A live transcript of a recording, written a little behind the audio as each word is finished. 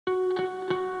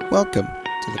Welcome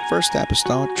to the First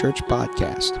Apostolic Church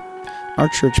Podcast. Our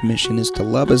church mission is to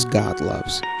love as God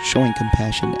loves, showing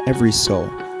compassion to every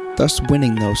soul, thus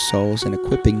winning those souls and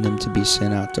equipping them to be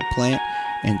sent out to plant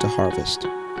and to harvest.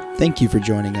 Thank you for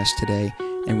joining us today,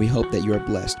 and we hope that you are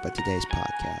blessed by today's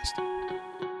podcast.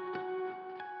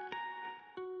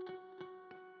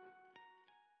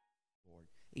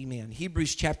 Amen.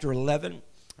 Hebrews chapter 11.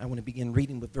 I want to begin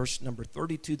reading with verse number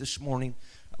 32 this morning.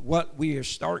 What we are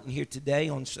starting here today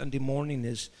on Sunday morning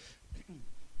is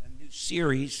a new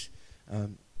series.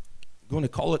 I'm going to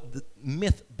call it the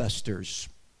Mythbusters.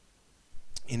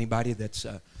 Anybody that's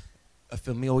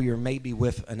familiar maybe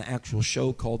with an actual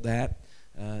show called that,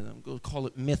 I'm going to call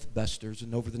it Mythbusters.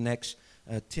 And over the next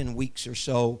 10 weeks or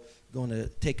so, I'm going to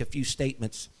take a few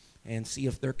statements and see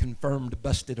if they're confirmed,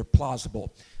 busted, or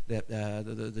plausible that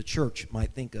the church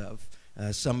might think of.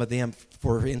 Some of them,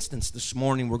 for instance, this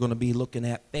morning we're going to be looking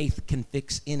at faith can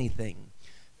fix anything.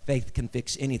 Faith can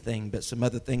fix anything, but some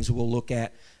other things we'll look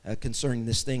at concerning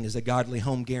this thing is a godly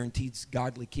home guarantees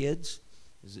godly kids.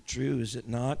 Is it true? Is it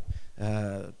not?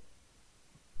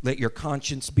 Let your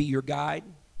conscience be your guide.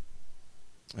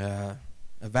 A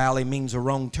valley means a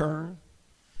wrong turn.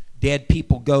 Dead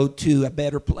people go to a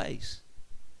better place.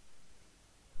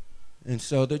 And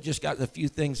so they've just got a few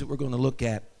things that we're going to look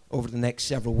at over the next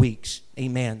several weeks.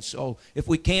 Amen. So if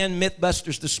we can,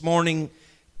 Mythbusters this morning,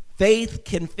 faith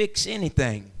can fix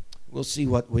anything. We'll see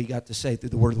what we got to say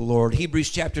through the word of the Lord. Hebrews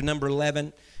chapter number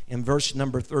 11 and verse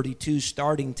number 32,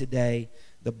 starting today,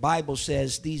 the Bible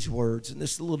says these words, and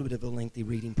this is a little bit of a lengthy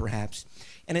reading perhaps.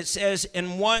 And it says,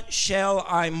 "And what shall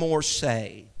I more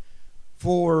say?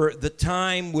 For the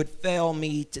time would fail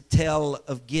me to tell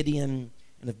of Gideon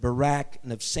and of Barak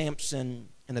and of Samson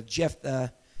and of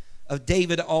Jephthah, of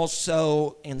David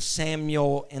also, and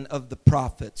Samuel, and of the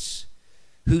prophets,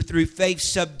 who through faith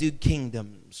subdued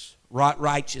kingdoms, wrought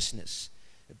righteousness,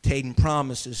 obtained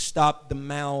promises, stopped the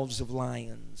mouths of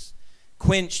lions,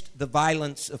 quenched the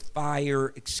violence of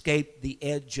fire, escaped the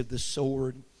edge of the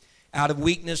sword, out of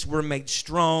weakness were made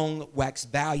strong, waxed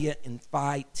valiant in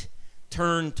fight,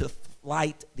 turned to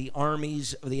flight the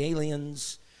armies of the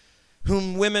aliens,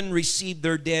 whom women received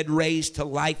their dead raised to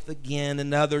life again,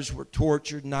 and others were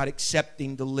tortured, not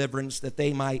accepting deliverance, that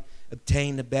they might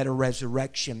obtain a better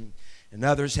resurrection. And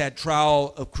others had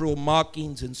trial of cruel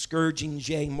mockings and scourgings,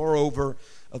 yea, moreover,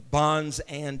 of bonds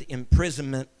and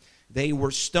imprisonment. They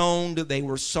were stoned, they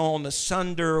were sawn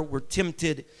asunder, were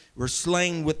tempted, were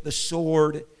slain with the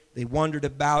sword. They wandered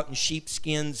about in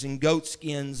sheepskins and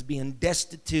goatskins, being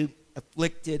destitute,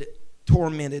 afflicted,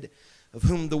 tormented, of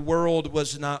whom the world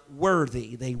was not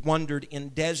worthy. They wandered in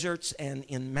deserts and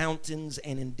in mountains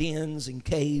and in dens and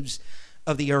caves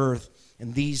of the earth.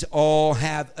 And these all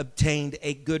have obtained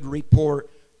a good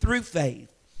report through faith,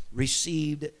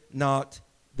 received not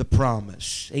the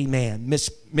promise." Amen.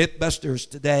 Mythbusters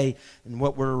today, and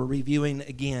what we're reviewing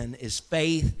again is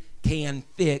faith can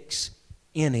fix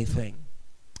anything.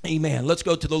 Amen. Let's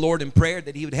go to the Lord in prayer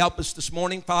that He would help us this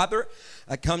morning. Father,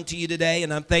 I come to You today,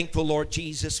 and I'm thankful, Lord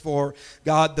Jesus, for,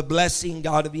 God, the blessing,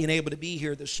 God, of being able to be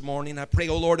here this morning. I pray,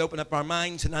 oh Lord, open up our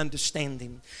minds and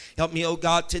understanding. Help me, oh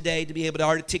God, today to be able to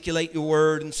articulate Your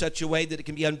word in such a way that it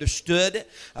can be understood.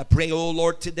 I pray, oh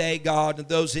Lord, today, God, and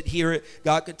those that hear it,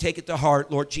 God, could take it to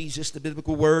heart, Lord Jesus, the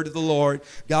biblical word of the Lord.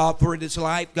 God, for it is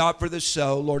life, God, for the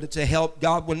soul. Lord, it's a help,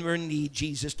 God, when we're in need,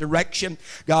 Jesus. Direction,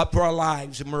 God, for our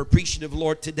lives, and we're appreciative,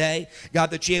 Lord, today,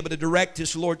 God, that You're able to direct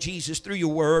us, Lord Jesus, through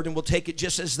Your word, and we'll take it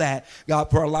just as that,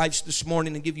 God, for our lives this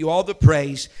morning, and give You all the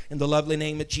praise in the lovely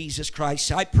name of Jesus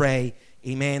Christ. I pray,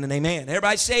 amen and amen.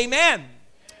 Everybody say amen.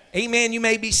 Amen. You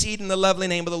may be seated in the lovely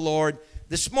name of the Lord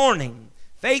this morning.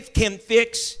 Faith can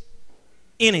fix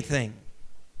anything.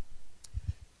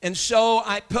 And so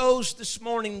I pose this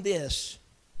morning this: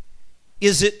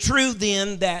 is it true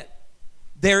then that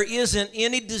there isn't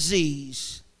any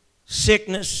disease,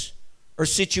 sickness, or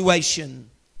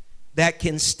situation that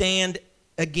can stand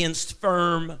against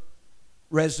firm,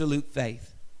 resolute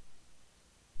faith?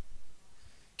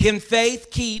 Can faith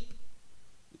keep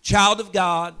the child of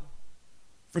God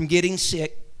from getting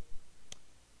sick?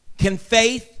 Can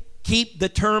faith keep the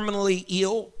terminally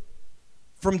ill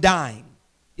from dying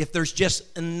if there's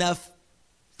just enough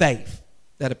faith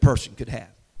that a person could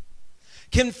have?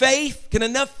 Can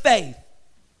enough faith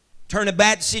turn a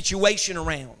bad situation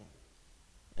around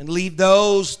and leave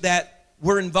those that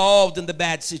were involved in the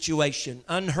bad situation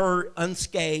unhurt,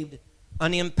 unscathed,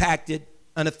 unimpacted,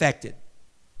 unaffected?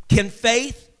 Can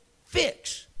faith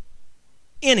fix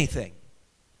anything?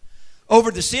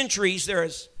 Over the centuries,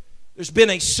 there's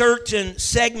been a certain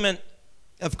segment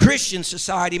of Christian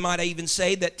society, might I even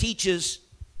say, that teaches,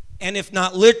 and if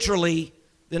not literally,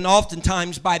 then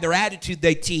oftentimes by their attitude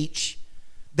they teach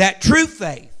that true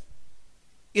faith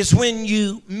is when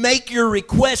you make your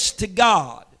request to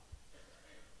God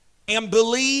and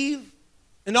believe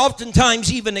and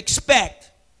oftentimes even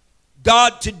expect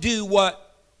God to do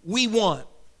what we want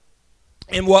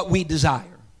and what we desire.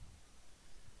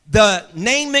 The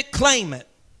name it, claim it,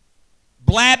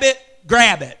 blab it,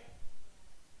 grab it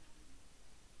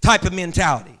type of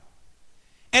mentality.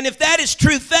 And if that is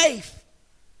true faith,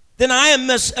 then I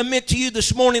must admit to you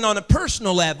this morning on a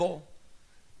personal level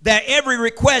that every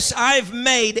request I've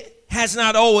made has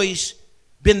not always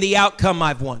been the outcome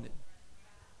I've wanted.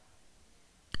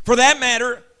 For that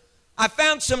matter, I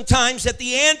found sometimes that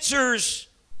the answers,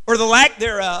 or the lack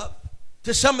thereof,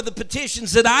 to some of the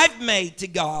petitions that I've made to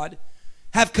God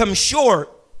have come short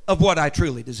of what I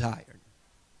truly desired.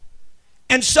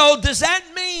 And so does that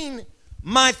mean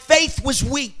my faith was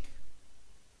weak?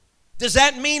 Does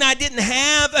that mean I didn't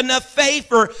have enough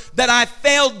faith, or that I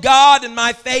failed God in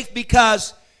my faith?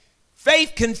 Because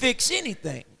faith can fix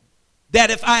anything.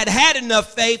 That if I had had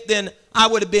enough faith, then I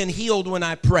would have been healed when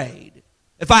I prayed.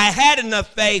 If I had enough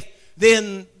faith,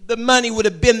 then the money would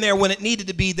have been there when it needed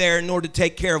to be there in order to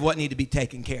take care of what needed to be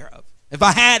taken care of. If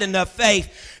I had enough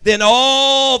faith, then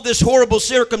all this horrible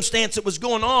circumstance that was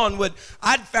going on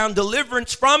I'd found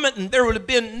deliverance from it, and there would have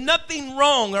been nothing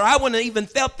wrong, or I wouldn't have even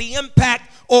felt the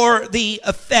impact or the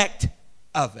effect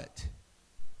of it.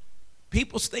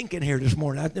 People's thinking here this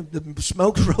morning. The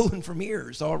smoke's rolling from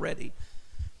ears already.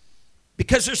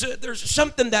 Because there's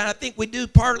something that I think we do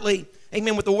partly,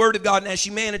 amen, with the Word of God and as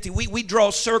humanity. We draw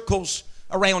circles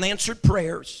around answered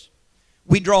prayers.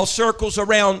 We draw circles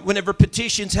around whenever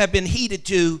petitions have been heeded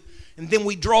to, and then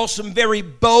we draw some very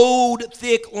bold,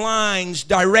 thick lines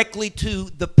directly to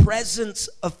the presence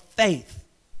of faith,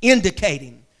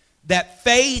 indicating that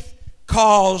faith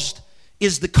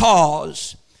is the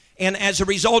cause, and as a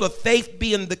result of faith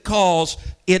being the cause,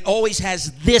 it always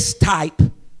has this type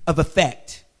of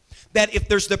effect. That if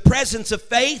there's the presence of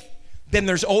faith, then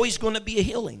there's always going to be a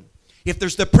healing. If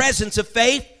there's the presence of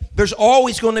faith, there's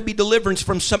always going to be deliverance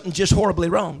from something just horribly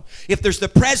wrong. If there's the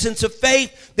presence of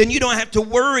faith, then you don't have to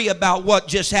worry about what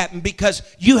just happened, because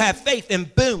you have faith,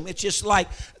 and boom, it's just like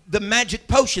the magic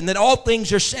potion that all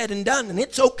things are said and done, and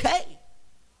it's okay.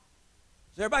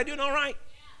 Is everybody doing all right?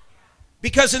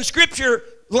 Because in Scripture,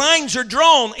 lines are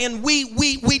drawn, and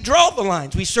we draw the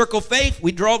lines. We circle faith,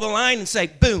 we draw the line and say,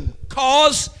 boom,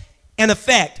 cause and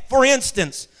effect. For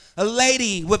instance, a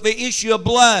lady with the issue of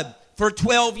blood for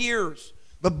 12 years.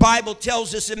 The Bible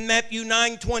tells us in Matthew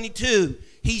 9:22,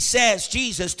 he says,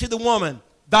 Jesus, to the woman,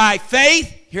 thy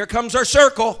faith, here comes our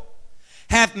circle,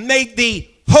 hath made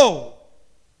thee whole.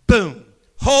 Boom.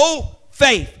 Whole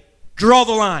faith. Draw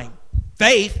the line.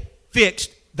 Faith fixed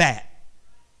that.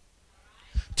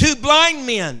 Two blind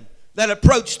men that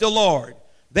approached the Lord.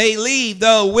 They leave,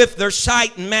 though, with their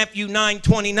sight in Matthew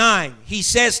 9:29. He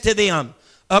says to them,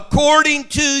 according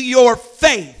to your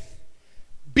faith,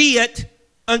 be it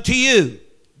unto you.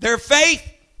 Their faith,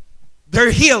 their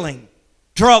healing.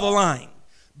 Draw the line.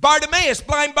 Bartimaeus,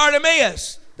 blind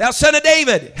Bartimaeus, thou son of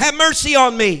David, have mercy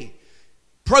on me.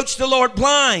 Approached the Lord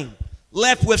blind,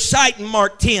 left with sight in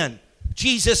Mark 10.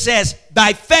 Jesus says,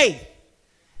 thy faith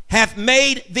hath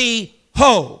made thee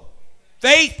whole.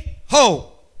 Faith,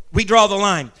 whole. We draw the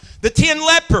line. The 10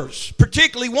 lepers,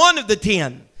 particularly one of the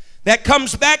 10, that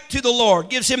comes back to the Lord,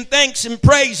 gives him thanks and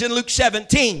praise in Luke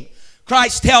 17.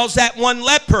 Christ tells that one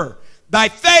leper, thy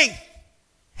faith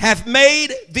hath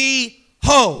made thee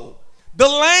whole. The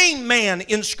lame man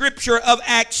in Scripture of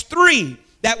Acts 3,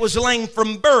 that was lame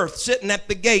from birth, sitting at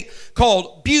the gate,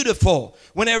 called Beautiful.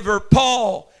 Whenever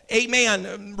Paul,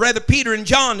 amen, rather Peter and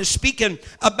John is speaking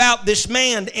about this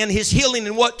man and his healing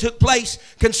and what took place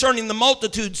concerning the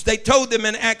multitudes, they told them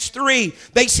in Acts 3,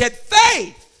 they said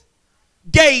faith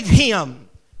gave him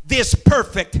this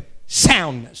perfect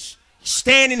soundness.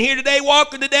 Standing here today,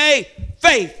 walking today,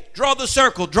 faith, draw the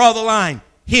circle, draw the line,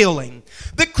 healing.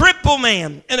 The crippled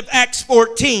man in Acts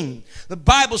 14, the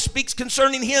Bible speaks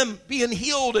concerning him being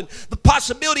healed and the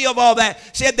possibility of all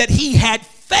that, said that he had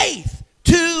faith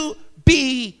to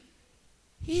be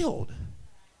healed.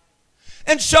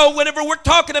 And so whenever we're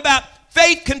talking about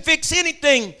faith can fix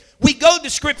anything, we go to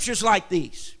scriptures like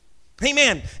these.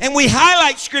 Amen. And we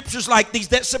highlight scriptures like these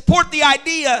that support the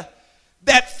idea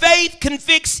that faith can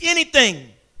fix anything,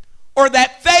 or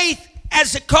that faith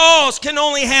as a cause can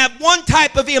only have one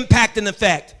type of impact and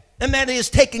effect, and that is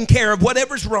taking care of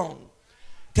whatever's wrong,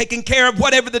 taking care of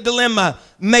whatever the dilemma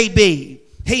may be.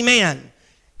 Amen.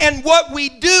 And what we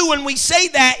do when we say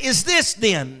that is this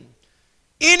then.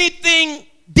 Anything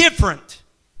different,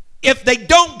 if they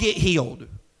don't get healed,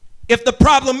 If the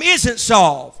problem isn't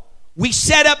solved, we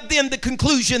set up then the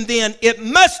conclusion then it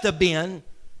must have been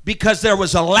because there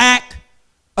was a lack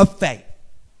of faith.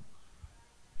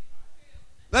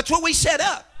 That's what we set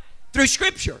up through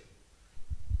Scripture.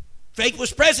 Faith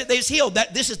was present, they was healed.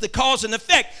 This is the cause and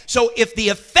effect. So if the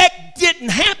effect didn't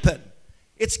happen,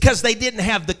 it's because they didn't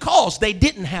have the cause. They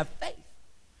didn't have faith.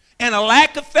 And a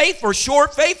lack of faith or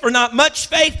short faith or not much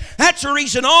faith, that's the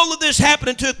reason all of this happened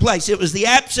and took place. It was the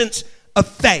absence of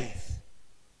faith.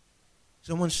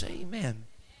 Someone say amen.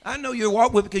 I know you're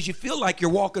walking with because you feel like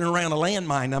you're walking around a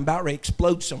landmine. I'm about ready to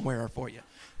explode somewhere for you.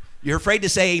 You're afraid to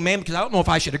say amen because I don't know if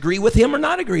I should agree with him or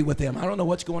not agree with him. I don't know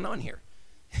what's going on here.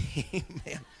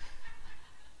 Amen.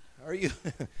 Are you?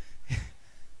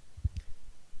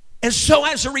 And so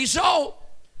as a result,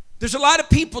 there's a lot of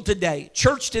people today,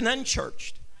 churched and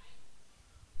unchurched,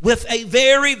 with a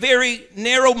very, very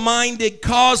narrow-minded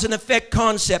cause and effect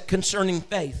concept concerning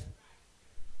faith.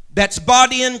 That's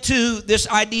bought into this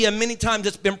idea. Many times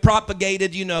it's been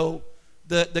propagated, you know,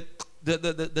 the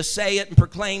say it and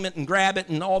proclaim it and grab it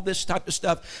and all this type of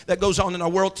stuff that goes on in our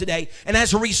world today. And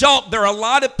as a result, there are a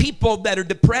lot of people that are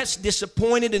depressed,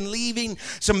 disappointed, and leading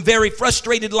some very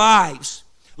frustrated lives.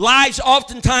 Lives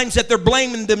oftentimes that they're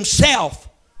blaming themselves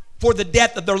for the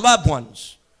death of their loved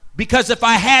ones. Because if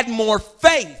I had more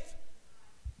faith,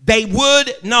 they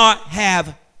would not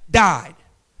have died.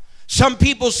 Some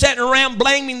people sitting around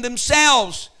blaming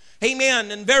themselves, amen,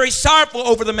 and very sorrowful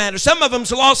over the matter. Some of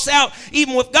them's lost out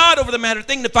even with God over the matter,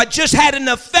 thinking if I just had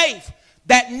enough faith,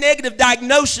 that negative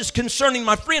diagnosis concerning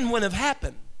my friend wouldn't have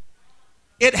happened.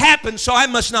 It happened, so I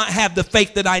must not have the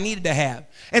faith that I needed to have.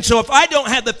 And so if I don't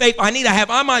have the faith I need to have,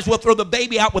 I might as well throw the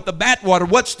baby out with the bathwater.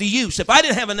 What's the use? If I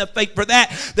didn't have enough faith for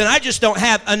that, then I just don't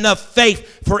have enough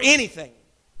faith for anything.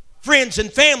 Friends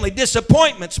and family,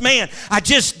 disappointments, man, I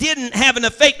just didn't have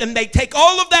enough faith. And they take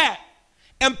all of that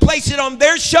and place it on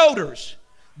their shoulders,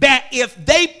 that if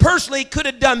they personally could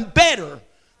have done better,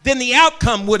 then the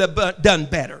outcome would have done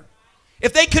better.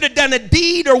 If they could have done a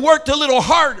deed or worked a little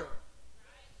harder,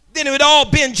 then it would all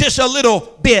been just a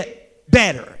little bit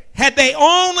better. Had they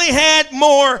only had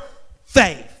more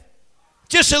faith,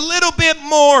 just a little bit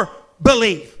more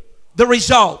belief, the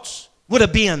results would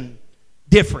have been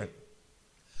different.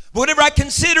 But whenever I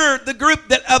consider the group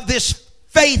that of this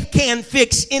faith can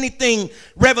fix anything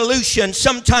revolution,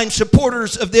 sometimes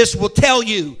supporters of this will tell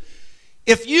you,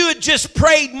 if you had just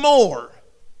prayed more,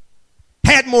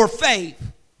 had more faith,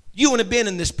 you wouldn't have been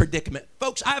in this predicament.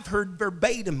 Folks, I've heard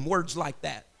verbatim words like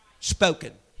that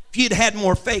spoken. If you'd had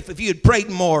more faith, if you had prayed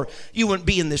more, you wouldn't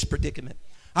be in this predicament.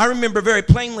 I remember very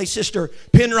plainly Sister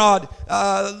Penrod,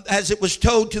 as it was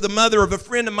told to the mother of a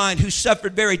friend of mine who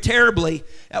suffered very terribly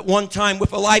at one time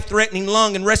with a life-threatening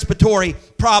lung and respiratory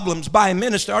problems by a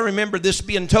minister. I remember this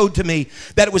being told to me,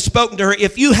 that it was spoken to her,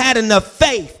 if you had enough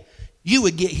faith, you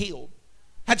would get healed.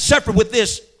 Had suffered with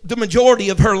this the majority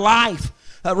of her life,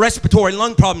 respiratory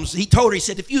lung problems. He told her, he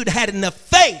said, if you'd had enough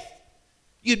faith,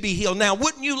 you'd be healed. Now,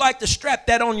 wouldn't you like to strap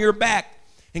that on your back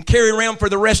and carry around for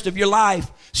the rest of your life,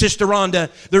 Sister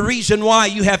Rhonda? The reason why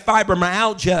you have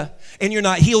fibromyalgia and you're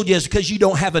not healed yet is because you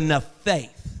don't have enough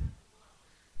faith.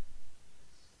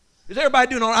 Is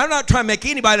everybody doing all right? I'm not trying to make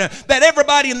anybody know, but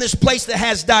everybody in this place that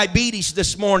has diabetes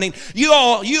this morning, you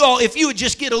all, if you would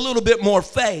just get a little bit more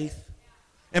faith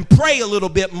and pray a little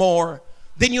bit more,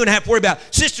 then you wouldn't have to worry about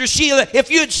it. Sister Sheila,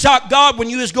 if you had sought God when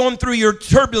you was going through your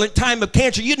turbulent time of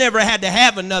cancer, you never had to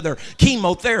have another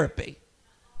chemotherapy.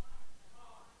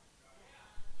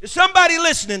 Is somebody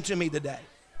listening to me today?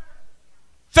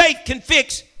 Faith can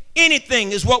fix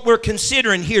anything is what we're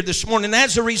considering here this morning.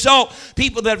 As a result,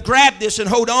 people that have grabbed this and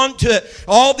hold on to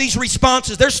all these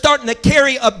responses, they're starting to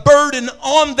carry a burden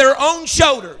on their own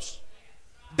shoulders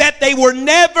that they were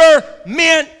never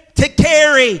meant to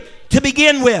carry to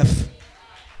begin with.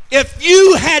 If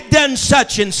you had done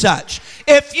such and such,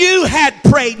 if you had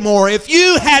prayed more, if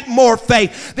you had more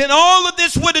faith, then all of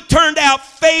this would have turned out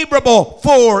favorable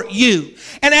for you.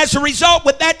 And as a result,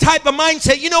 with that type of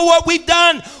mindset, you know what we've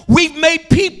done? We've made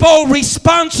people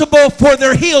responsible for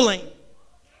their healing.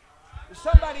 Is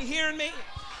somebody hearing me?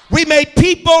 We made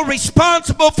people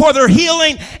responsible for their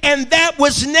healing, and that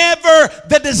was never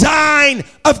the design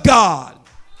of God.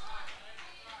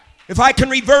 If I can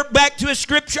revert back to a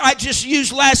scripture I just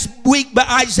used last week, but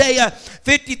Isaiah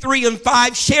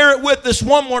 53:5. Share it with us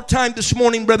one more time this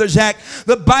morning, Brother Zach.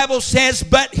 The Bible says,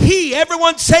 but he,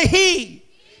 everyone say he.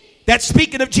 That's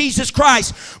speaking of Jesus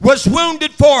Christ, was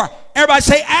wounded for, everybody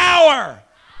say our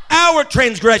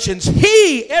transgressions.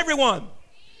 He, everyone,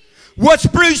 was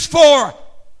bruised for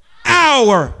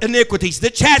our iniquities. The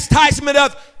chastisement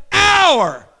of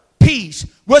our peace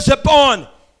was upon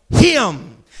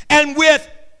him. And with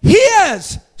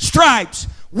his stripes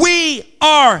we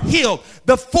are healed.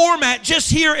 The format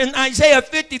just here in Isaiah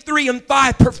 53 and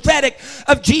 5, prophetic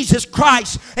of Jesus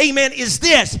Christ, amen, is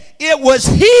this. It was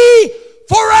he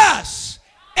for us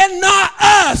and not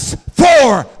us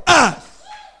for us.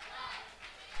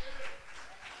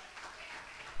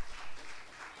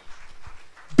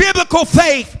 Biblical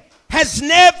faith has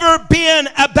never been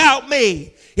about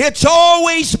me. It's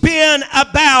always been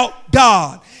about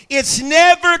God. It's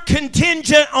never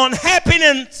contingent on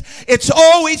happiness. It's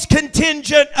always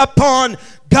contingent upon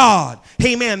God.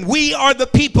 Amen. We are the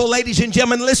people, ladies and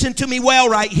gentlemen, listen to me well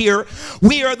right here.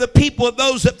 We are the people of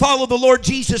those that follow the Lord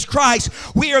Jesus Christ.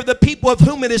 We are the people of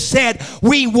whom it is said,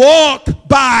 we walk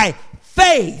by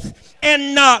faith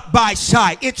and not by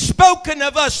sight. It's spoken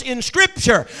of us in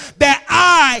Scripture that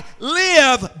I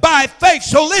live by faith.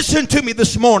 So listen to me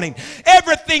this morning.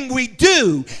 Everything we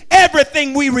do,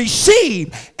 everything we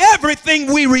receive,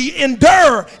 everything we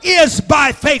endure is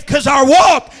by faith, because our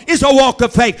walk is a walk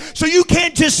of faith. So you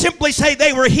can't just simply say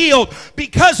they were healed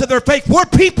because of their faith. We're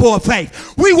people of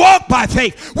faith. We walk by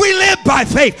faith. We live by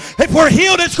faith. If we're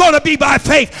healed, it's going to be by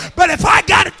faith. But if I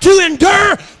got to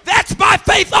endure, that's by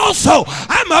faith also.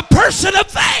 I'm a person of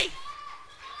faith.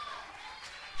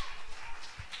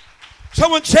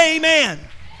 Someone say amen.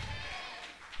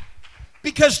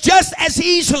 Because just as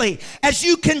easily as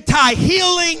you can tie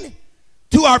healing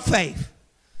to our faith,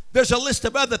 there's a list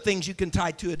of other things you can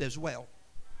tie to it as well.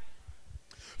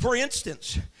 For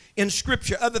instance, in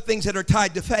Scripture, other things that are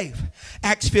tied to faith.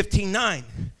 Acts 15:9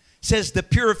 says the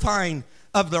purifying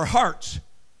of their hearts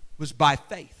was by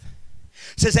faith.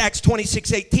 It says Acts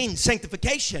 26:18,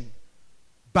 sanctification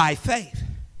by faith.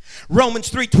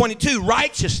 Romans 3:22,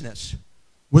 righteousness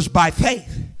was by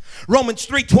faith. Romans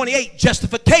 3:28,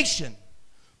 justification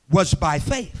was by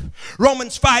faith.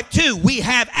 Romans 5:2, we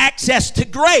have access to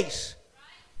grace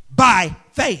by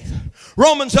faith.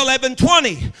 Romans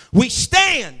 11:20, we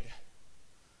stand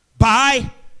by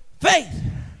faith.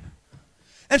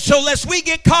 And so lest we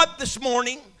get caught this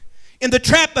morning in the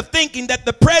trap of thinking that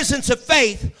the presence of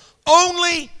faith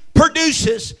only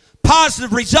produces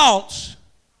positive results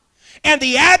and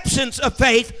the absence of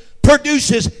faith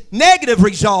produces negative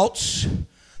results,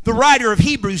 the writer of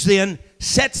Hebrews then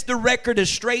sets the record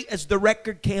as straight as the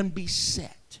record can be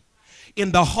set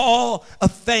in the hall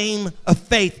of fame of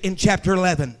faith in chapter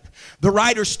 11. The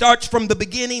writer starts from the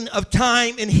beginning of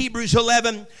time in Hebrews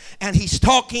 11, and he's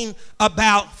talking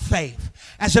about faith.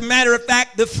 As a matter of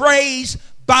fact, the phrase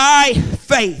by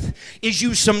faith is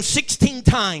used some 16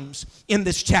 times in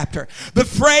this chapter. The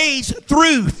phrase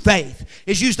through faith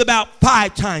is used about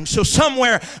 5 times. So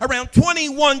somewhere around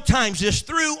 21 times is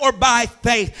through or by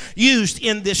faith used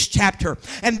in this chapter.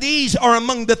 And these are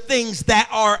among the things that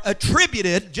are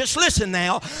attributed, just listen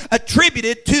now,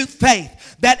 attributed to faith.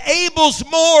 That Abel's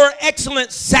more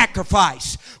excellent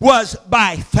sacrifice was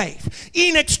by faith.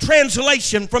 Enoch's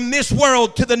translation from this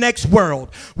world to the next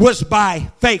world was by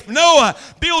faith. Noah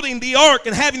building the ark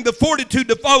and having the fortitude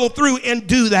to follow through and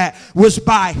do that was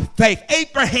by faith.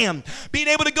 Abraham being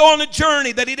able to go on a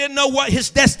journey that he didn't know what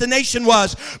his destination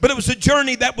was, but it was a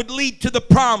journey that would lead to the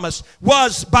promise,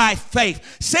 was by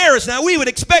faith. Sarah's, now we would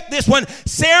expect this one,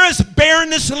 Sarah's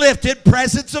barrenness lifted,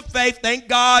 presence of faith. Thank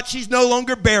God she's no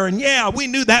longer barren. Yeah, we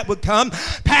knew that would come.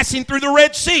 Passing through the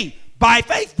Red Sea. By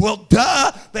faith. Well,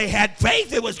 duh. They had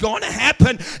faith. It was going to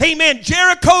happen. Amen.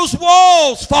 Jericho's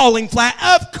walls falling flat.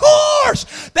 Of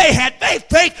course. They had faith.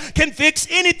 Faith can fix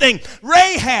anything.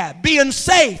 Rahab being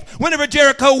safe whenever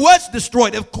Jericho was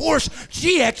destroyed. Of course,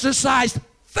 she exercised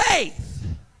faith.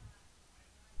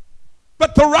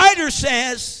 But the writer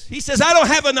says, he says, I don't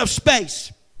have enough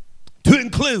space to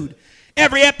include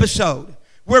every episode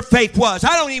where faith was.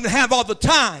 I don't even have all the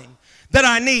time that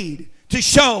I need to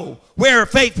show where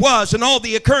faith was and all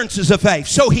the occurrences of faith.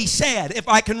 So he said, if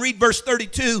I can read verse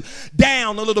 32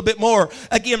 down a little bit more.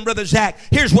 Again, Brother Zach,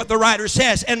 here's what the writer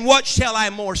says. And what shall I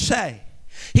more say?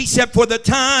 He said, for the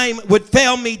time would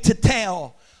fail me to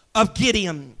tell of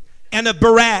Gideon and of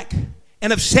Barak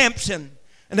and of Samson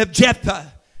and of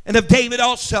Jephthah and of David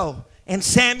also and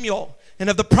Samuel and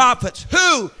of the prophets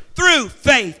who through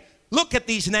faith, look at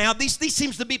these now. These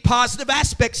seems to be positive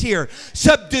aspects here.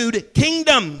 Subdued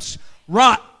kingdoms,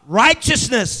 wrought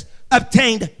righteousness,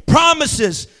 obtained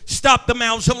promises, stopped the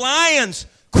mouths of lions,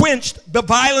 quenched the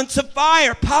violence of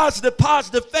fire. Positive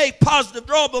faith, positive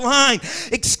draw the line.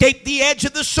 Escaped the edge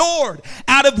of the sword.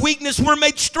 Out of weakness were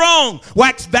made strong.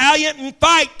 Waxed valiant in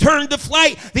fight, turned to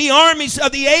flight the armies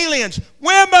of the aliens.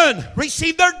 Women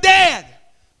received their dead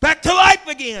back to life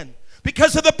again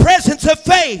because of the presence of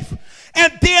faith.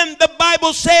 And then the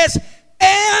Bible says,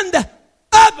 and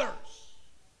others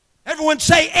Everyone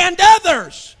say, and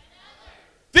others.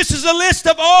 This is a list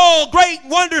of all great,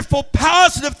 wonderful,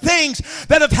 positive things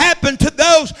that have happened to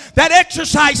those that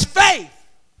exercise faith.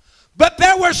 But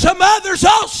there were some others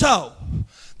also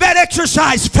that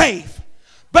exercised faith,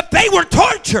 but they were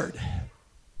tortured.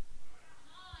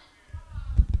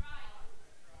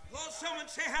 Well, someone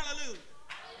say hallelujah.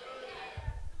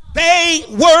 They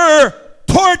were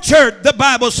tortured, the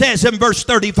Bible says in verse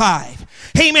 35.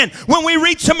 Amen. When we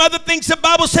read some other things, the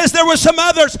Bible says there were some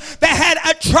others that had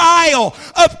a trial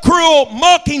of cruel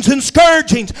mockings and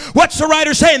scourgings. What's the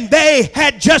writer saying? They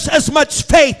had just as much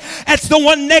faith as the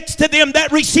one next to them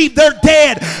that received their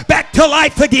dead back to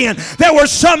life again. There were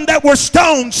some that were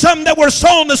stoned, some that were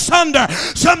sawn asunder,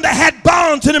 some that had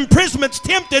bonds and imprisonments,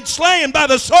 tempted, slain by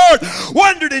the sword,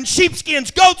 wandered in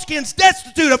sheepskins, goatskins,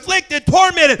 destitute, afflicted,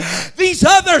 tormented. These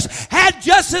others had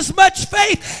just as much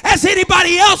faith as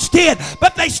anybody else did.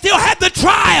 But they still had the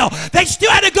trial. They still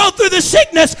had to go through the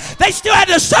sickness. They still had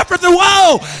to suffer the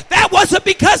woe. That wasn't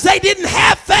because they didn't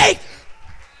have faith.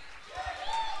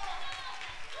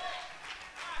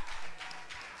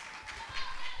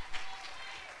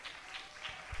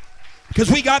 Because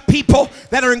we got people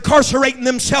that are incarcerating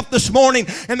themselves this morning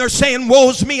and they're saying,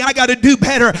 woe's me, I got to do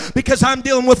better because I'm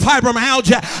dealing with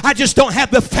fibromyalgia. I just don't have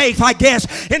the faith, I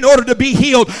guess, in order to be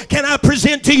healed. Can I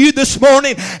present to you this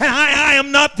morning, and I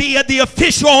am not the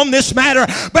official on this matter,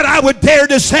 but I would dare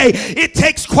to say it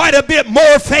takes quite a bit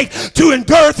more faith to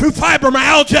endure through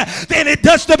fibromyalgia than it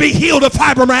does to be healed of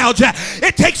fibromyalgia.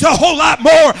 It takes a whole lot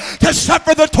more to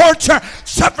suffer the torture,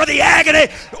 suffer the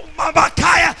agony.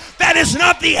 That is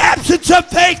not the absence of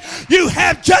faith. You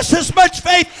have just as much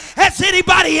faith as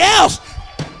anybody else.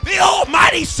 The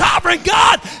almighty sovereign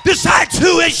God decides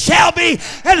who it shall be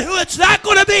and who it's not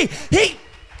going to be.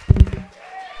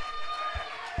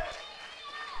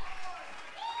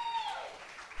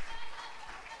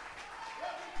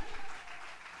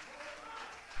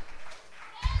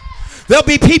 There'll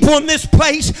be people in this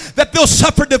place that they'll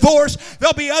suffer divorce.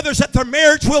 There'll be others that their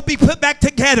marriage will be put back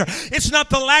together. It's not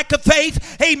the lack of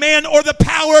faith, amen, or the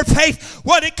power of faith.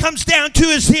 What it comes down to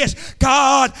is this: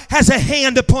 God has a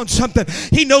hand upon something.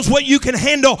 He knows what you can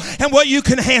handle and what you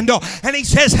can handle. And he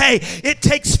says, hey, it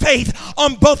takes faith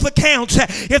on both accounts.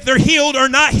 If they're healed or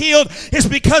not healed, it's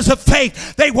because of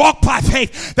faith. They walk by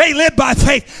faith. They live by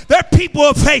faith. They're people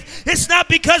of faith. It's not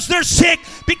because they're sick,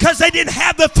 because they didn't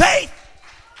have the faith.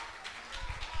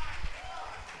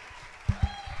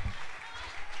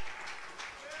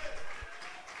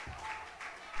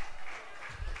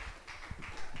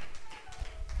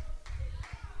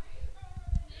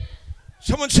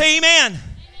 Someone say amen.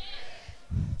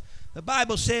 The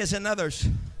Bible says, and others,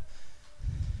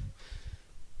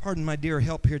 pardon my dear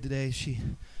help here today, she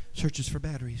searches for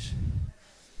batteries.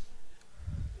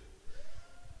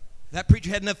 That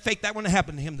preacher had enough faith that wouldn't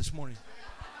happen to him this morning.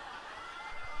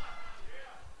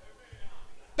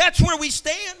 That's where we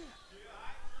stand.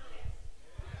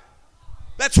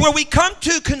 That's where we come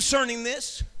to concerning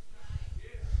this.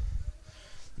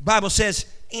 The Bible says,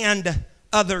 and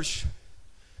others.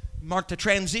 Marked a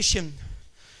transition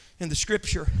in the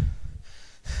scripture.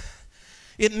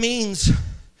 It means,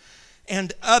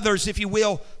 and others, if you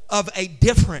will, of a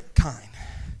different kind.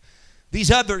 These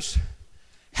others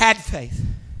had faith,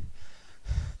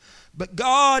 but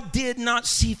God did not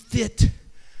see fit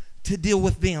to deal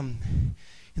with them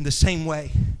in the same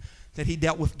way that he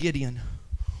dealt with Gideon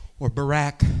or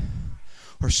Barak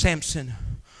or Samson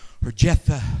or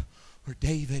Jephthah or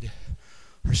David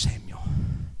or Samuel.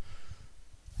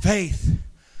 Faith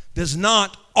does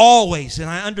not always, and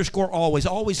I underscore always,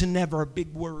 always and never are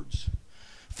big words.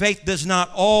 Faith does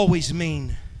not always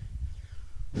mean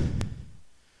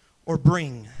or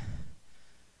bring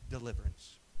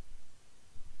deliverance.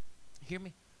 Hear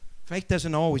me? Faith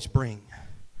doesn't always bring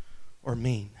or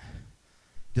mean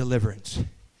deliverance.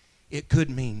 It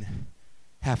could mean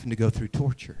having to go through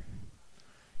torture.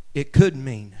 It could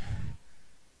mean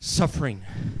suffering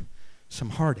some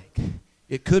heartache.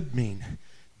 It could mean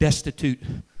destitute,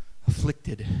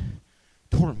 afflicted,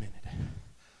 tormented.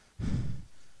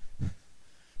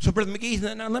 So, Brother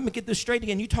McGee, now let me get this straight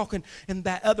again. You talking in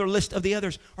that other list of the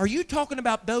others, are you talking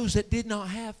about those that did not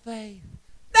have faith?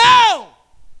 No!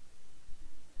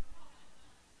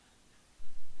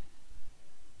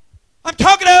 I'm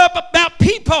talking about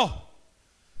people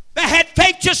that had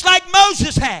faith just like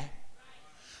Moses had.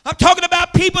 I'm talking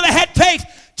about people that had faith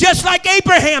just like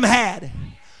Abraham had.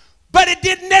 But it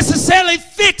didn't necessarily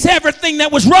fix everything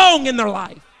that was wrong in their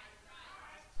life.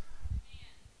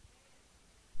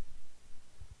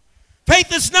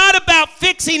 Faith is not about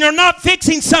fixing or not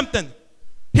fixing something.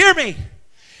 Hear me.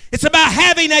 It's about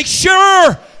having a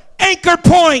sure anchor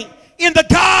point in the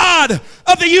God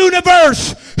of the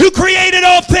universe who created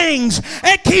all things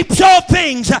and keeps all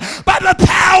things by the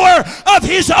power of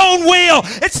His own will.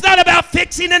 It's not about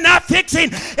fixing and not fixing.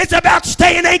 It's about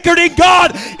staying anchored in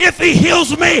God. If He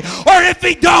heals me or if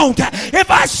He don't, if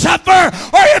I suffer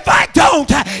or if I don't,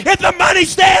 if the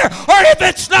money's there or if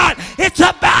it's not, it's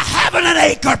about having an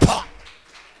anchor point.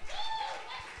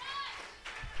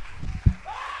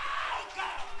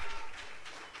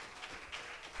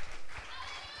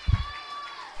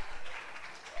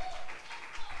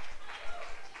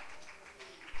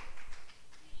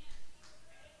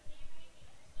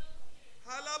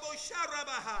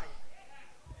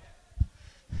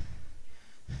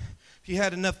 If you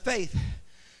had enough faith,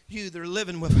 you that are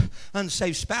living with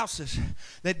unsaved spouses,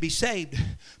 they'd be saved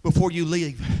before you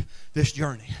leave this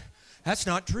journey. That's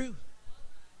not true.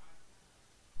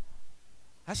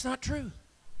 That's not true.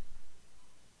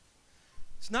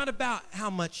 It's not about how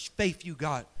much faith you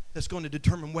got that's going to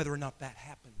determine whether or not that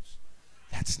happens.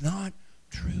 That's not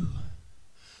true.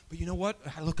 But you know what?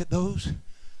 I look at those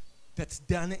that's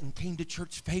done it and came to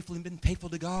church faithfully and been faithful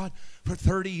to God for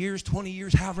 30 years, 20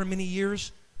 years, however many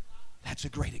years. That's a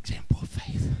great example of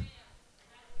faith.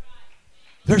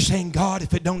 They're saying, God,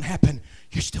 if it don't happen,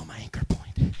 you're still my anchor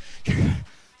point.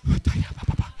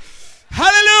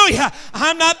 Hallelujah.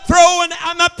 I'm not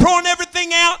throwing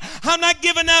everything out. I'm not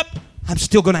giving up. I'm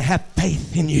still going to have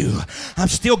faith in you.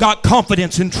 I've still got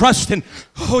confidence and trust in,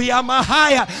 in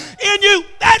you.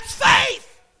 That's faith.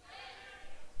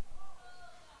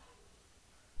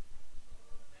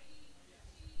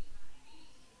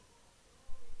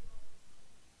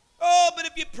 Oh, but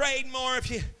if you prayed more,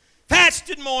 if you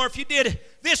fasted more, if you did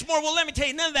this more, well, let me tell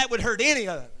you, none of that would hurt any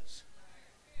of us.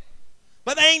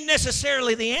 But they ain't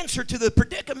necessarily the answer to the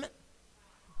predicament.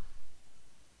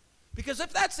 Because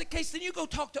if that's the case, then you go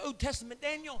talk to Old Testament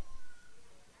Daniel.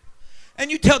 And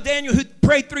you tell Daniel, who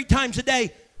prayed 3 times a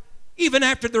day, even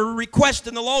after the request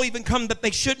and the law even come that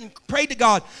they shouldn't pray to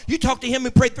God. You talk to him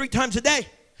who prayed 3 times a day.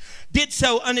 Did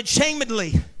so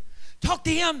unashamedly. Talk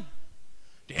to him.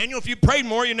 Daniel, if you prayed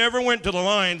more, you never went to the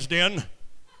lion's den.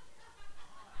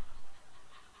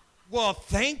 Well,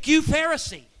 thank you,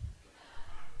 Pharisee.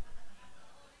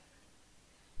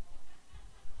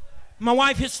 My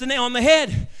wife hits the nail on the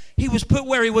head. He was put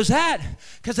where he was at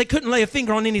because they couldn't lay a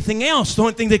finger on anything else. The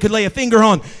only thing they could lay a finger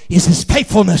on is his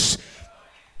faithfulness.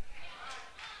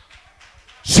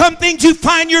 Some things you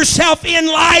find yourself in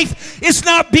life, it's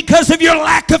not because of your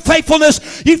lack of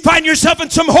faithfulness. You find yourself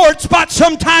in some hard spots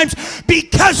sometimes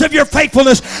because of your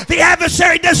faithfulness. The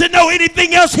adversary doesn't know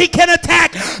anything else he can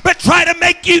attack but try to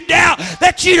make you doubt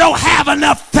that you don't have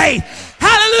enough faith.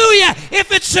 Hallelujah.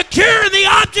 If it's secure in the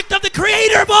object of the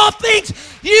creator of all things,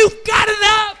 you've got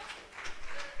enough.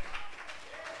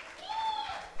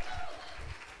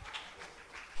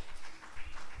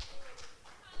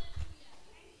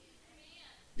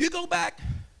 You go back,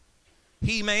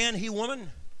 he man, he woman,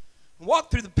 and walk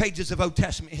through the pages of Old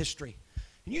Testament history.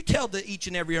 And you tell to each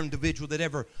and every individual that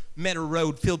ever met a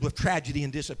road filled with tragedy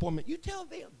and disappointment, you tell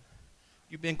them,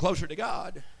 you've been closer to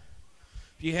God.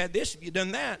 If you had this, if you'd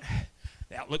done that,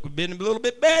 the outlook would have been a little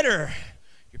bit better.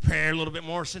 Your prayer a little bit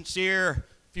more sincere.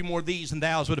 A few more these and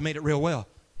thous would have made it real well.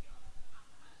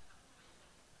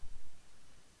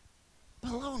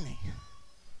 Baloney.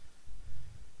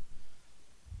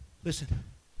 Listen.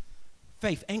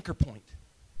 Faith, anchor point.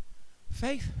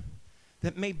 Faith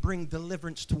that may bring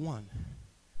deliverance to one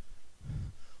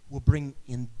will bring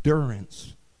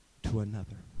endurance to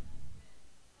another.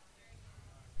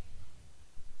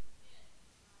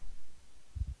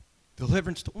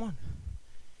 Deliverance to one,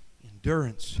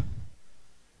 endurance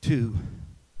to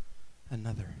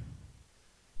another.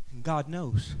 And God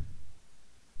knows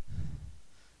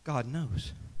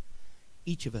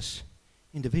each of us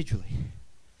individually.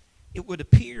 It would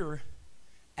appear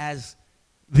as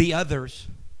the others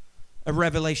of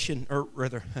Revelation, or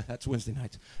rather, that's Wednesday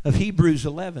nights, of Hebrews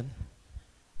 11,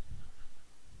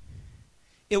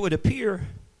 it would appear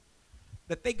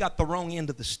that they got the wrong end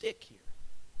of the stick here.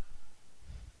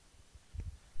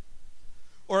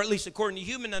 Or at least according to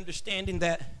human understanding,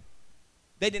 that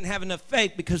they didn't have enough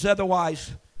faith because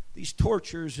otherwise these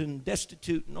tortures and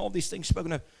destitute and all these things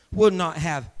spoken of would not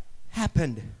have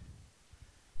happened.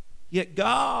 Yet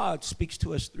God speaks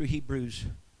to us through Hebrews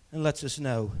and lets us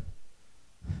know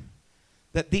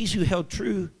that these who held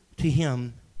true to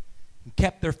Him and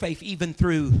kept their faith even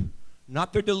through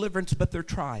not their deliverance but their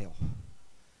trial.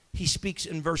 He speaks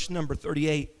in verse number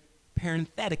 38,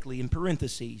 parenthetically in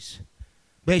parentheses.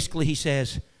 Basically, he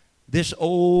says, this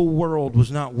old world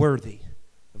was not worthy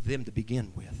of them to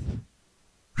begin with.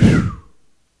 Whew.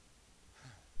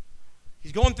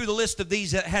 He's going through the list of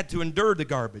these that had to endure the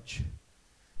garbage.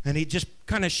 And he just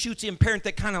kind of shoots in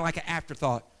parenthetic, kind of like an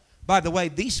afterthought. By the way,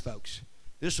 these folks,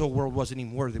 this whole world wasn't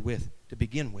even worthy with to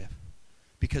begin with.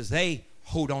 Because they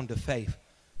hold on to faith,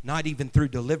 not even through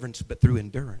deliverance, but through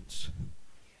endurance.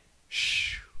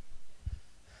 Shh.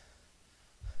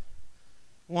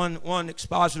 One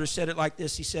expositor said it like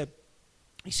this. He said,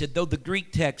 though the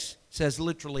Greek text says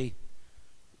literally,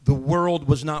 the world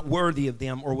was not worthy of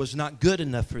them or was not good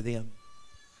enough for them.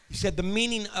 He said the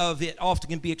meaning of it often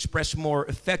can be expressed more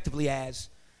effectively as,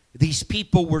 these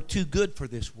people were too good for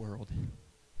this world.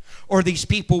 Or these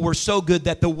people were so good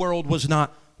that the world was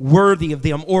not worthy of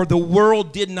them. Or the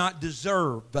world did not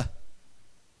deserve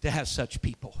to have such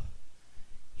people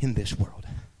in this world.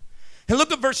 And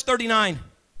look at verse 39,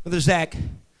 Brother Zach.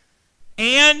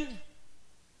 And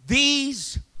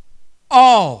these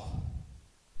all,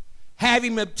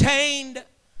 having obtained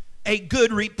a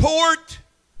good report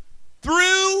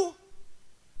through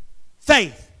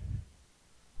faith.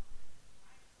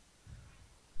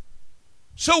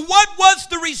 So what was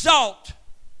the result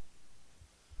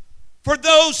for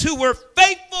those who were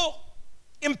faithful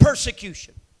in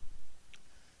persecution?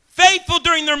 Faithful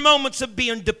during their moments of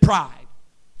being deprived.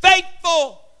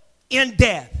 Faithful in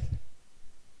death.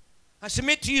 I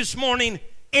submit to you this morning,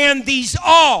 and these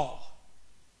all,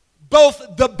 both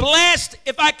the blessed,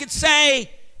 if I could say,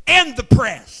 and the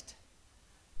pressed,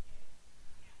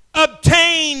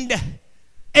 obtained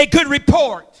a good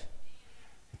report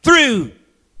through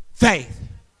faith.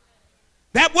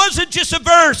 That wasn't just a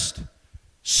verse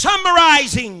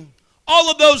summarizing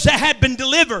all of those that had been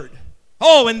delivered.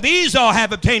 Oh, and these all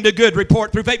have obtained a good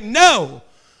report through faith. No,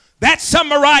 that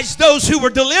summarized those who were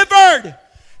delivered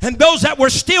and those that were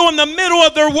still in the middle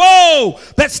of their woe,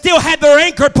 that still had their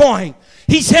anchor point.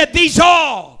 He said these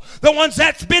all, the ones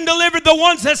that's been delivered, the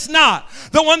ones that's not,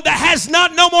 the one that has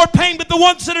not no more pain, but the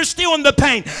ones that are still in the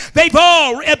pain, they've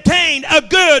all obtained a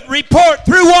good report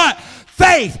through what?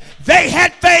 Faith. They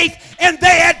had faith and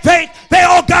they had faith. They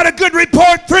all got a good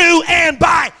report through and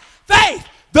by faith.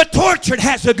 The tortured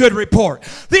has a good report.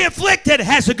 The afflicted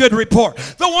has a good report.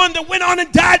 The one that went on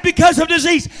and died because of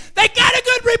disease, they got a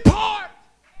good report.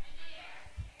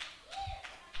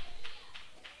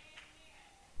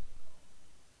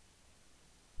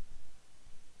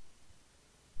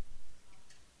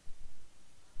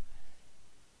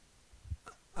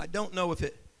 I don't know if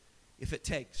it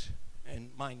takes,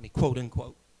 and mind me, quote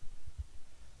unquote,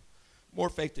 more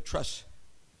faith to trust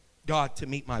God to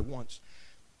meet my wants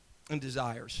and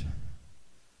desires,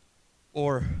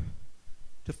 or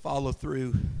to follow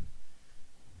through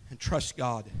and trust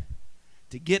God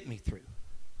to get me through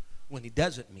when He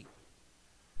doesn't meet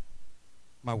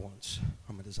my wants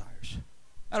or my desires.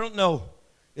 I don't know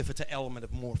if it's an element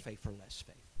of more faith or less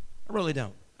faith. I really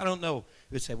don't. I don't know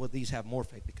if it's say, well, these have more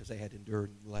faith because they had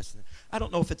endured less than. I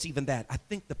don't know if it's even that. I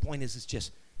think the point is it's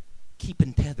just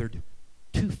keeping tethered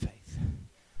to faith.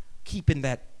 Keeping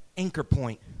that anchor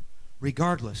point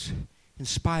regardless, in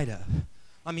spite of.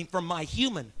 I mean, from my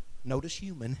human, notice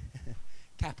human,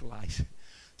 capitalize.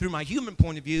 Through my human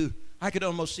point of view, I could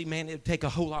almost see, man, it would take a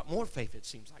whole lot more faith, it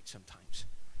seems like sometimes,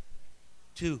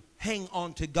 to hang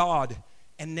on to God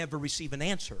and never receive an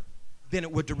answer than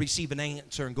it would to receive an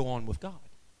answer and go on with God.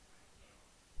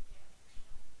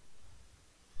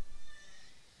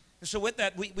 And so with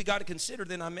that, we got to consider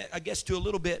then, I guess, to a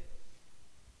little bit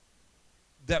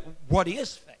that what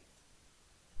is faith?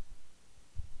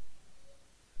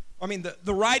 I mean,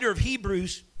 the writer of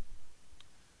Hebrews,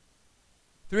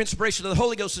 through inspiration of the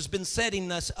Holy Ghost, has been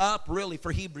setting us up really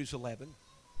for Hebrews 11.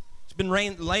 It's been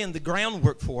laying the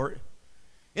groundwork for it.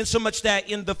 In so much that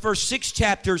in the first 6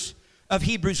 chapters of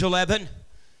Hebrews 11,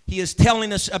 he is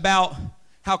telling us about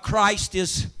how Christ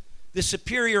is the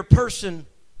superior person,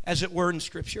 as it were, in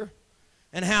Scripture.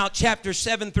 And how chapters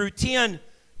 7 through 10,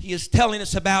 he is telling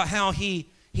us about how he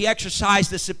exercised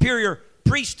the superior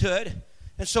priesthood.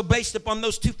 And so based upon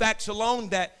those 2 facts alone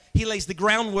that he lays the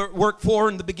groundwork for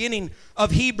in the beginning of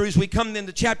Hebrews, we come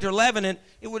into chapter 11, and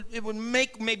it would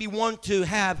make maybe want to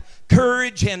have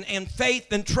courage and faith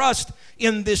and trust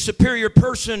in this superior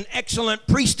person, excellent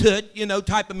priesthood,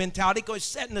 type of mentality, because it's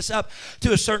setting us up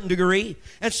to a certain degree.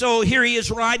 And so here he is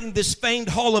writing this famed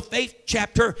Hall of Faith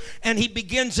chapter, and he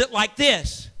begins it like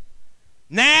this.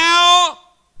 Now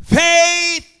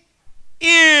faith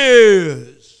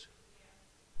is.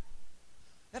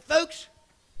 Now, folks,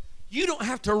 you don't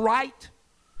have to write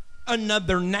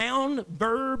another noun,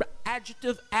 verb,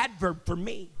 adjective, adverb for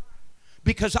me,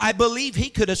 because I believe he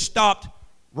could have stopped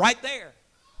right there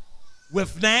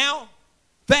with now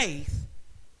faith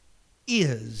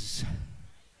is.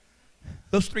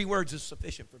 Those 3 words is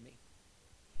sufficient for me.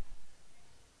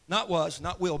 Not was,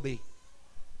 not will be.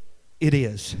 It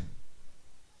is.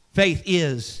 Faith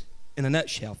is, in a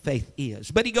nutshell, faith is.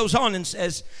 But he goes on and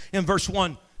says in verse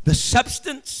 1, the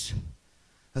substance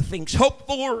of things hoped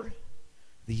for,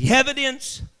 the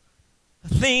evidence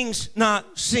of things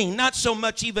not seen. Not so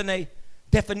much even a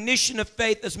definition of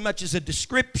faith as much as a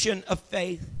description of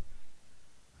faith.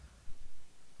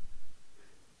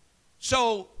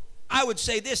 So I would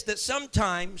say this, that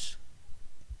sometimes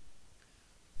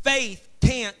faith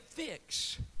can't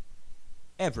fix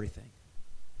everything.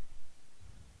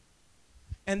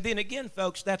 And then again,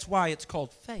 folks, that's why it's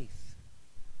called faith.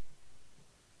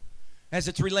 As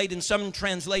it's related in some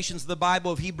translations of the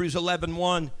Bible of Hebrews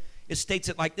 11:1, it states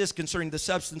it like this concerning the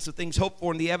substance of things hoped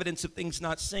for and the evidence of things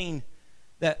not seen,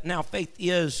 that now faith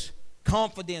is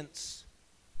confidence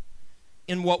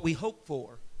in what we hope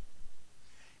for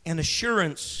and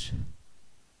assurance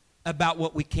about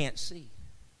what we can't see.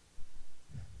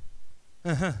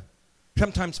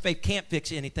 Sometimes faith can't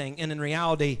fix anything, and in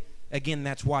reality, again,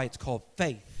 that's why it's called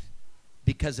faith,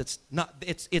 because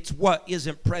it's what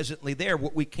isn't presently there,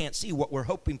 what we can't see, what we're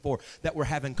hoping for, that we're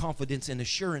having confidence and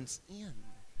assurance in.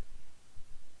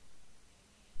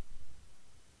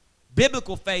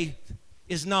 Biblical faith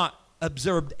is not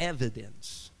observed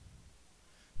evidence.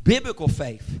 Biblical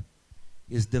faith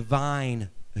is divine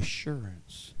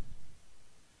assurance.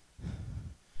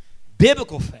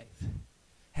 Biblical faith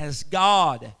has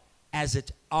God as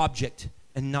its object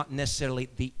and not necessarily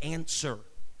the answer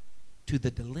to the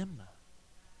dilemma.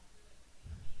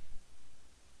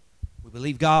 We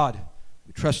believe God.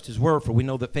 We trust His Word, for we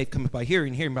know that faith cometh by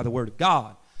hearing, hearing by the Word of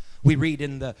God. We read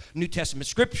in the New Testament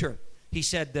Scripture, He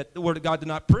said that the Word of God did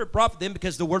not profit them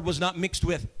because the Word was not mixed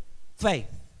with faith.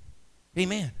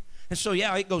 Amen. And so,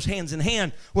 yeah, it goes hands in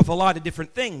hand with a lot of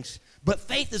different things. But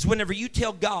faith is whenever you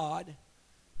tell God,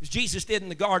 as Jesus did in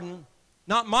the garden,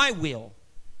 not my will,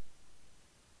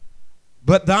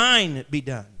 but thine be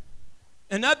done.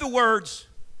 In other words,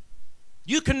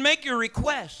 you can make your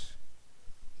request,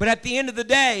 but at the end of the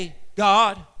day,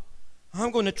 God,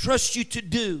 I'm going to trust you to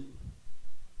do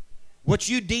what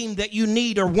you deem that you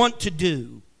need or want to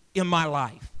do in my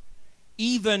life,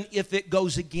 even if it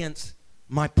goes against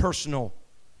my personal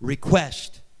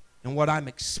request and what I'm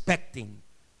expecting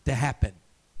to happen.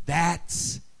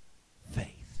 That's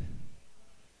faith.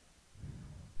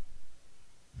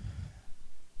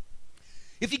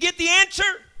 If you get the answer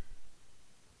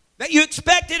that you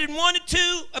expected and wanted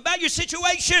to about your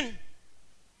situation,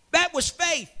 that was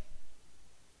faith.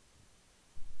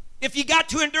 If you got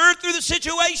to endure through the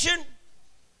situation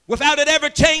without it ever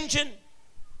changing,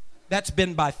 that's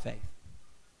been by faith.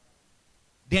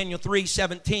 Daniel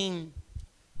 3:17,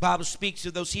 Bible speaks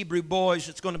of those Hebrew boys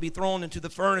that's going to be thrown into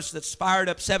the furnace that's fired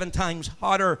up 7 times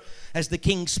hotter as the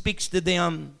king speaks to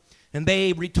them. And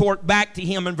they retort back to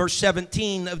him in verse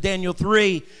 17 of Daniel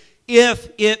 3, if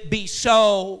it be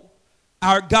so,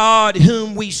 our God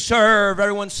whom we serve,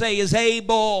 everyone say, is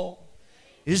able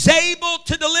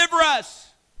to deliver us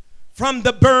from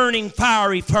the burning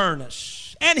fiery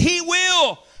furnace. And He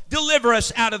will deliver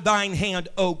us out of thine hand,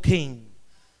 O king.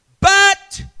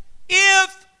 But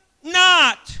if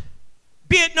not,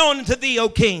 be it known unto thee, O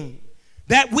king,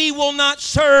 that we will not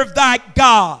serve thy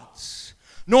gods,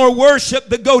 nor worship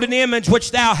the golden image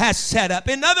which thou hast set up.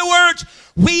 In other words,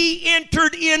 we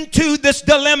entered into this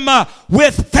dilemma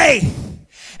with faith.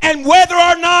 And whether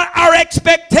or not our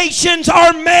expectations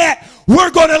are met,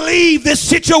 we're going to leave this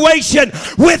situation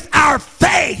with our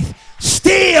faith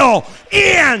still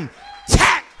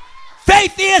intact.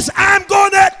 Faith is, I'm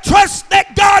going to trust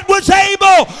that God was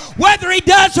able. Whether He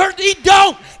does or He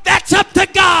don't, that's up to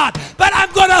God. But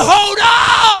I'm going to hold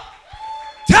on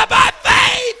to my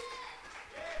faith.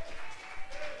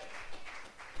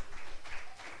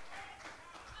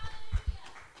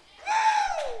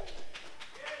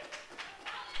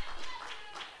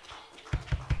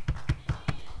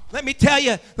 Let me tell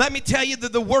you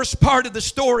that the worst part of the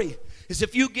story is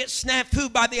if you get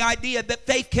snafu by the idea that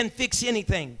faith can fix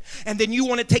anything, and then you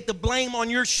want to take the blame on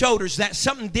your shoulders that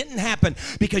something didn't happen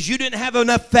because you didn't have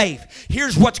enough faith.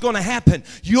 Here's what's going to happen.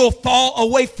 You'll fall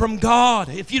away from God.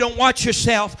 If you don't watch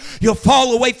yourself, you'll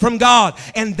fall away from God.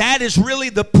 And that is really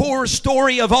the poor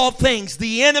story of all things.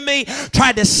 The enemy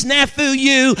tried to snafu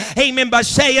you, amen, by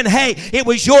saying, hey, it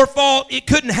was your fault. It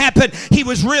couldn't happen. It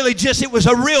was really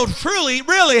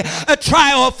a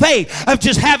trial of faith, of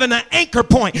just having an anchor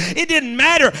point. It didn't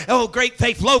matter, oh, great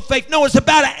faith, low faith. No, it's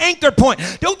about an anchor point.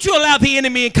 Don't you allow the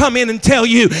enemy to come in and tell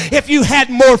you if you had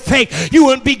more faith, you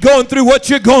wouldn't be going through what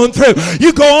you're going through.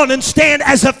 You go on and stand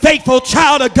as a faithful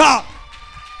child of God.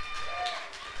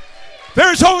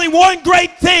 There's only one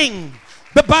great thing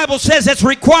The Bible says that's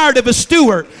required of a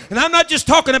steward. And I'm not just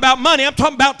talking about money. I'm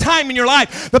talking about time in your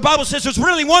life. The Bible says there's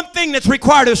really one thing that's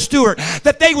required of a steward,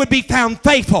 that they would be found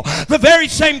faithful. The very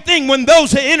same thing when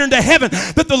those that enter into heaven,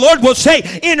 that the Lord will say,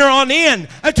 enter on in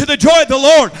unto the joy of the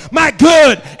Lord, my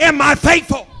good and my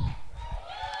faithful.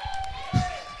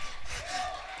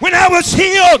 When I was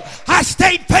healed, I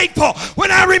stayed faithful.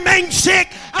 When I remained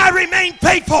sick, I remained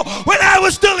faithful. When I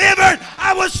was delivered,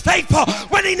 I was faithful.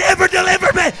 When He never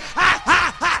delivered me,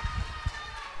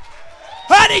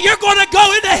 honey, you're going to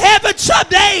go into heaven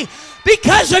someday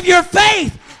because of your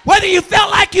faith. Whether you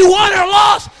felt like you won or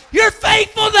lost, your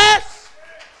faithfulness.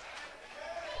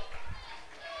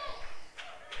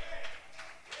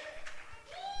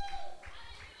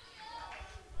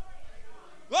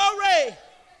 Glory.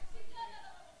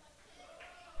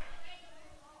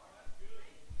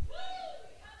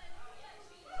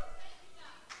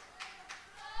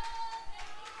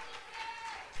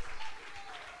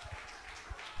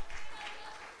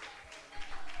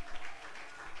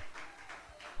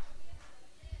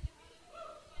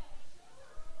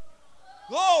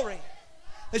 Glory.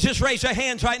 Let's just raise our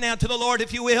hands right now to the Lord,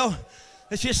 if you will.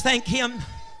 Let's just thank Him.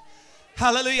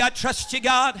 Hallelujah. I trust you,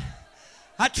 God.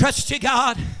 I trust you,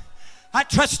 God. I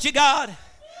trust you, God.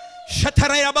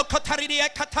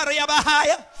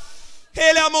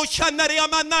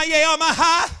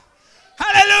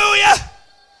 Hallelujah.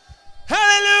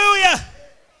 Hallelujah.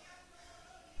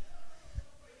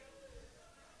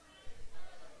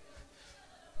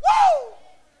 Woo!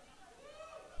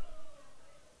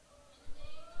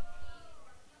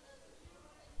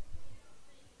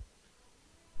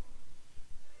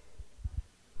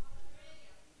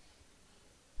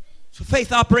 So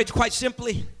faith operates quite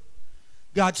simply.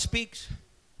 God speaks.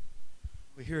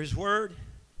 We hear His word.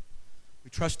 We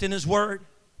trust in His word.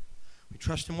 We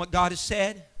trust in what God has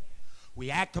said.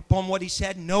 We act upon what He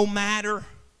said no matter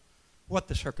what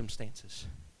the circumstances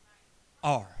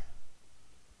are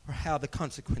or how the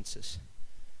consequences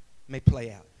may play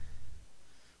out.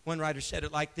 One writer said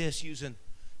it like this, using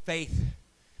faith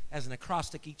as an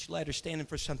acrostic, each letter standing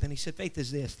for something. He said, faith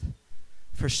is this: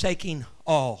 forsaking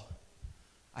all,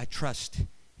 I trust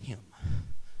Him.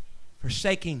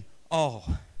 Forsaking all,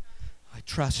 I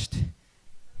trust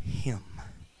Him.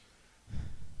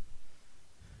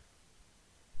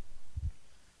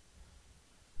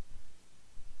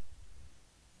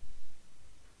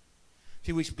 A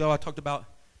few weeks ago, I talked about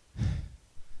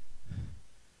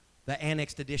the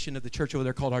annexed edition of the church over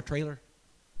there called Our Trailer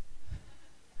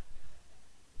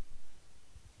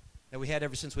that we had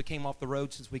ever since we came off the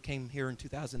road, since we came here in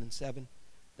 2007.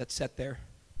 That's set there.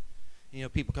 You know,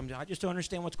 people come to, I just don't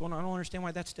understand what's going on. I don't understand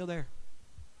why that's still there.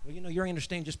 Well, you know, your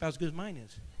understanding just about as good as mine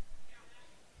is.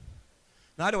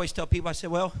 And I'd always tell people, I said,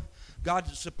 well, God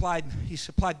supplied, He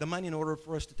supplied the money in order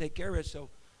for us to take care of it, so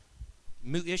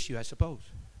moot issue, I suppose.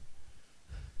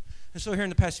 And so here in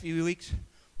the past few weeks,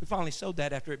 we finally sold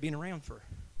that after it being around for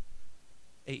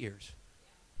 8 years.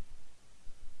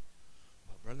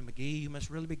 Well, Brother McGee, you must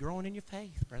really be growing in your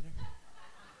faith, brother.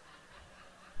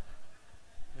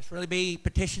 Must really be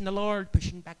petitioning the Lord,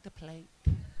 pushing back the plate.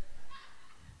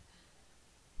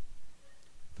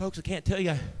 Folks, I can't tell you.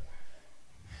 Let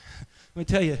me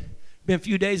tell you, been a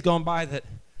few days gone by that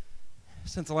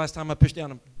since the last time I pushed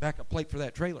down a backup plate for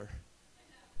that trailer,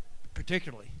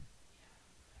 particularly.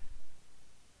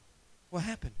 What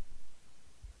happened?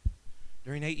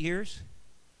 During 8 years,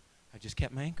 I just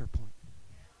kept my anchor point.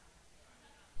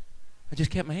 I just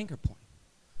kept my anchor point.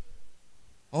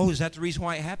 Oh, is that the reason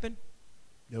why it happened?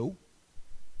 No.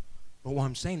 But what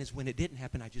I'm saying is when it didn't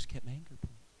happen, I just kept my anchor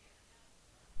point.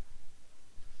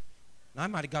 And I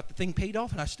might have got the thing paid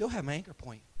off and I still have my anchor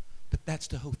point. But that's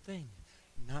the whole thing.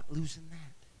 Not losing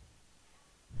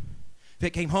that. If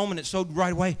it came home and it sold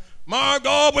right away, my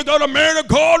God, we got a man of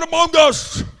God among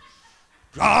us.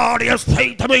 God is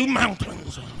faith to move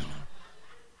mountains.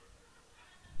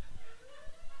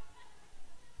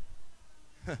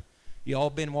 You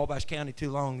all been in Wabash County too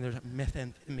long. There's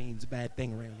methamphetamine's a bad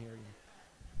thing around here.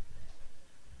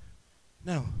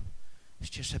 No, it's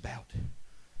just about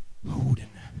holding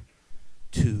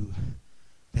to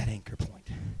that anchor point.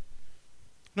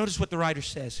 Notice what the writer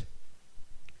says.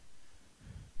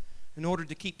 In order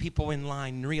to keep people in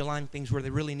line and realign things where they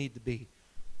really need to be,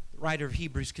 the writer of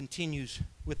Hebrews continues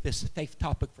with this faith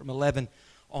topic from 11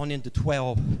 on into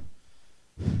 12.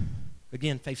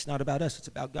 Again, faith's not about us, it's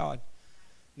about God.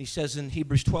 And he says in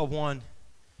Hebrews 12:1,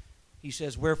 he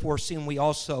says, wherefore, seeing we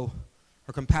also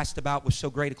are compassed about with so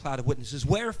great a cloud of witnesses.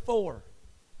 Wherefore?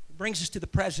 It brings us to the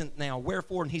present now.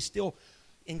 Wherefore? And he's still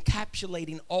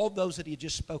encapsulating all those that he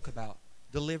just spoke about.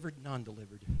 Delivered,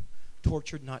 non-delivered.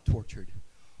 Tortured, not tortured.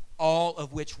 all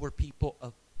of which were people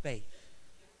of faith,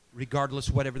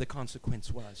 regardless whatever the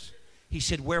consequence was. He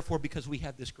said, wherefore, because we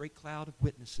have this great cloud of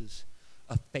witnesses,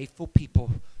 of faithful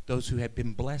people, those who have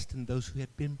been blessed and those who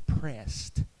have been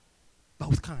pressed,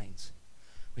 both kinds.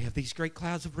 We have these great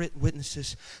clouds of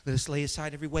witnesses. Let us lay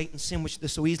aside every weight and sin which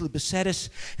does so easily beset us,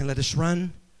 and let us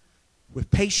run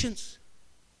with patience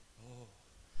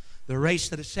the race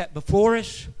that is set before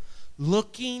us,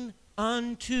 looking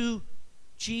unto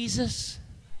Jesus,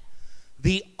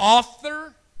 the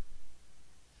author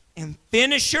and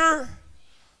finisher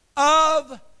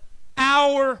of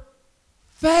our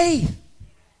faith.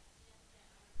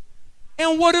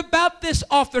 And what about this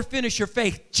author, finisher,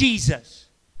 faith? Jesus.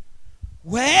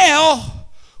 Well,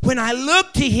 when I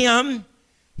look to him,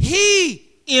 he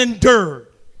endured.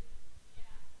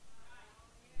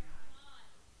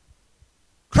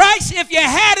 Christ, if you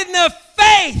had enough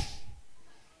faith,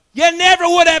 you never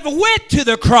would have went to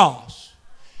the cross.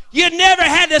 You never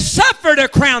had to suffer the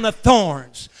crown of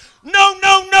thorns.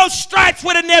 No stripes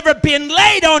would have never been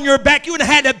laid on your back. You would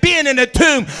have had to be in a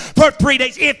tomb for 3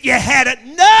 days if you had it.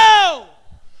 No!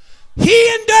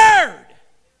 He endured.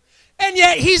 And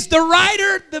yet he's the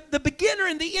writer, the beginner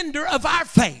and the ender of our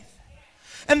faith.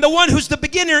 And the one who's the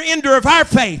beginner and ender of our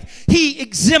faith, he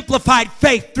exemplified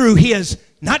faith through his,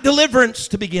 not deliverance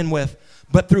to begin with,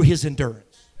 but through his endurance.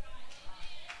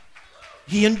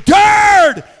 He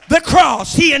endured the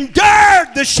cross. He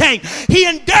endured the shame. He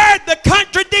endured the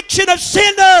contradiction of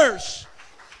sinners.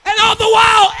 And all the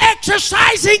while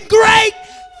exercising great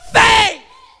faith.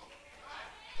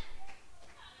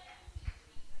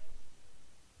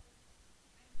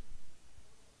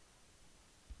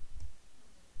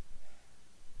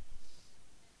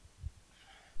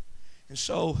 And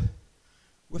so,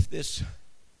 with this,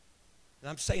 and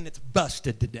I'm saying it's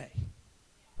busted today.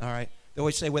 All right? They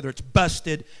always say whether it's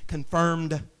busted,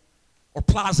 confirmed, or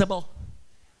plausible.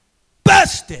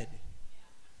 Busted.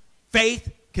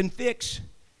 Faith can fix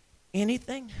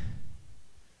anything.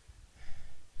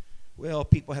 Well,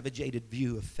 people have a jaded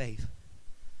view of faith.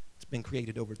 It's been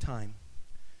created over time.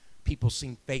 People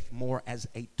see faith more as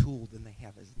a tool than they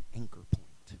have as an anchor point.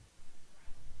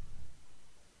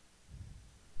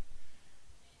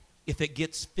 If it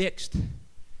gets fixed,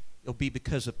 it'll be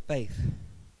because of faith.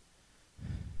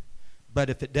 But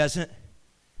if it doesn't,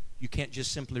 you can't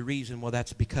just simply reason, well,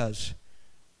 that's because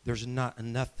there's not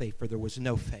enough faith or there was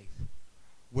no faith.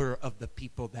 We're of the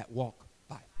people that walk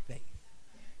by faith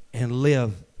and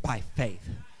live by faith.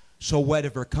 So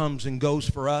whatever comes and goes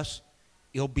for us,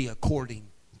 it'll be according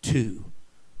to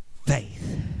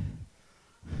faith.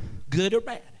 Good or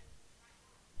bad.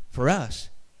 For us,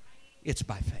 it's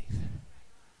by faith.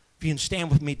 If you can stand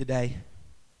with me today.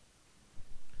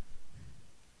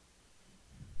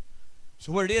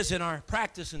 So what it is in our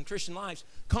practice in Christian lives,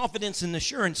 confidence and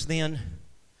assurance then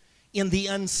in the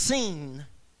unseen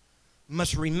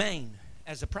must remain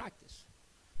as a practice.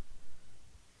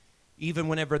 Even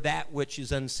whenever that which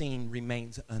is unseen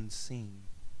remains unseen.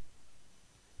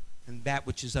 And that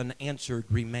which is unanswered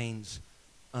remains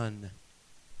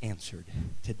unanswered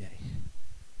today.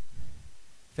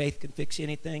 Faith can fix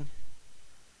anything.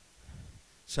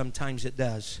 Sometimes it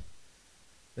does,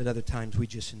 but other times we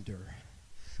just endure.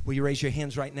 Will you raise your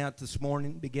hands right now this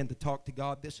morning? Begin to talk to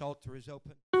God. This altar is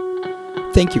open.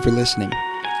 Thank you for listening.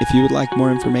 If you would like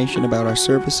more information about our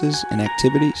services and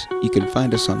activities, you can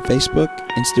find us on Facebook,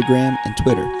 Instagram, and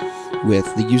Twitter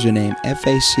with the username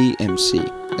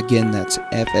FACMC. Again, that's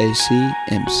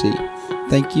FACMC.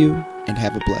 Thank you, and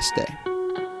have a blessed day.